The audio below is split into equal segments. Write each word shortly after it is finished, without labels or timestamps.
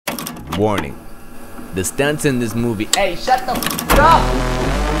Warning: the stunts in this movie. Hey, shut the f up!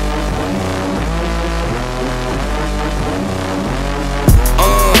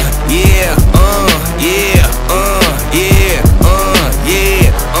 Yeah, yeah, yeah,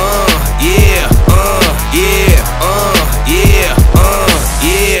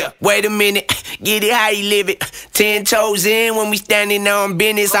 yeah. Wait a minute, get it how you live it. 10 toes in when we standing on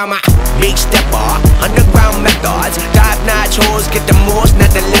business. I'm a big stepper, underground methods. Top-notch hoes, get the most,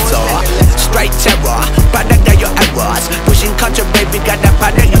 not the lesser. Straight terror, product of your errors. Pushing culture, baby, got that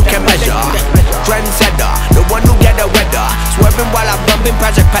product you can measure. Trendsetter, the one who get the weather. Swerving while I'm bumping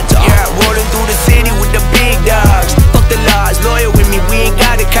Project Petter. Yeah, rolling through the city with the big dogs. Fuck the laws, loyal with me, we ain't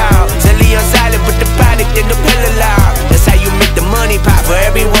got a cow. Zelly on silent, put the product in the pillar loud. That's how you make the money pop for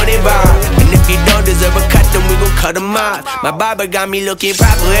everyone involved. And if you don't deserve a cut, then we gon' cut them off. My barber got me looking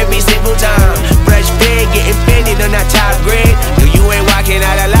proper every single time. Fresh pig, getting fitted on that top grade. No, you ain't walking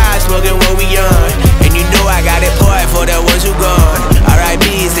out alive, smoking what we on. And you know I got it poured for the ones who gone.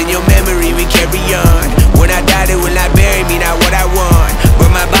 R.I.P.'s in your memory, we carry on. When I die, they will not bury me, not what I want.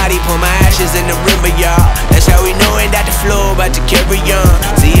 Burn my body, pour my ashes in the river, y'all. That's how we knowin' that the flow about to carry on.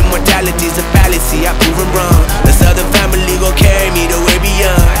 See, immortality's a fallacy, I prove 'em wrong. The Southern family gon' carry me the way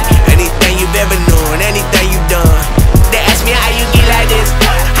beyond. Anything you've ever known, anything you've done. They ask me how you get like this,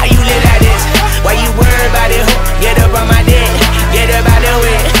 how you live like this. Why you worry about it, ho? Get up on my dick, get up out the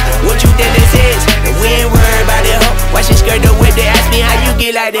way. What you think this is? And we ain't worried about it, ho. Why she skirt the whip? They ask me how you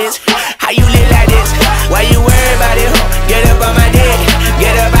get like this, how you live like this. Why you worry about it, ho? Get up on my dick,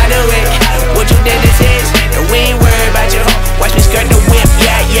 get up out the way. What you think this is? And we ain't worried about you, ho. Watch me skirt the whip,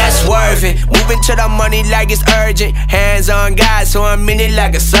 yeah, swerving. Moving to the money like it's urgent. Hands on God, so I'm in it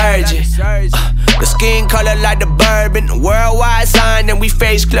like a surgeon. The skin color like the bourbon. Worldwide sign and we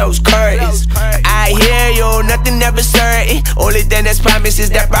face closed curtains. I hear you, nothing ever certain. Only thing that's promised is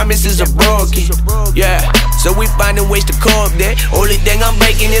that promises are broken. Yeah, so we finding ways to cope there. Only thing I'm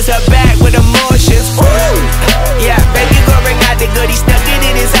breaking is her back with emotions. Woo! Yeah, baby girl bring out the goodie. Stuck it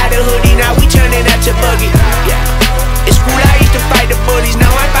in inside the hoodie. Now we turning out your buggy. Yeah, it's cool, I used to fight the bullies. Now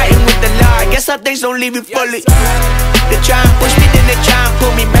I'm fighting with the law. I guess some things don't leave you fully. They try and push me, then they try and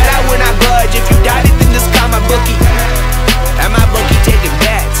pull me back. When I budge, if you doubt it, then just call my bookie.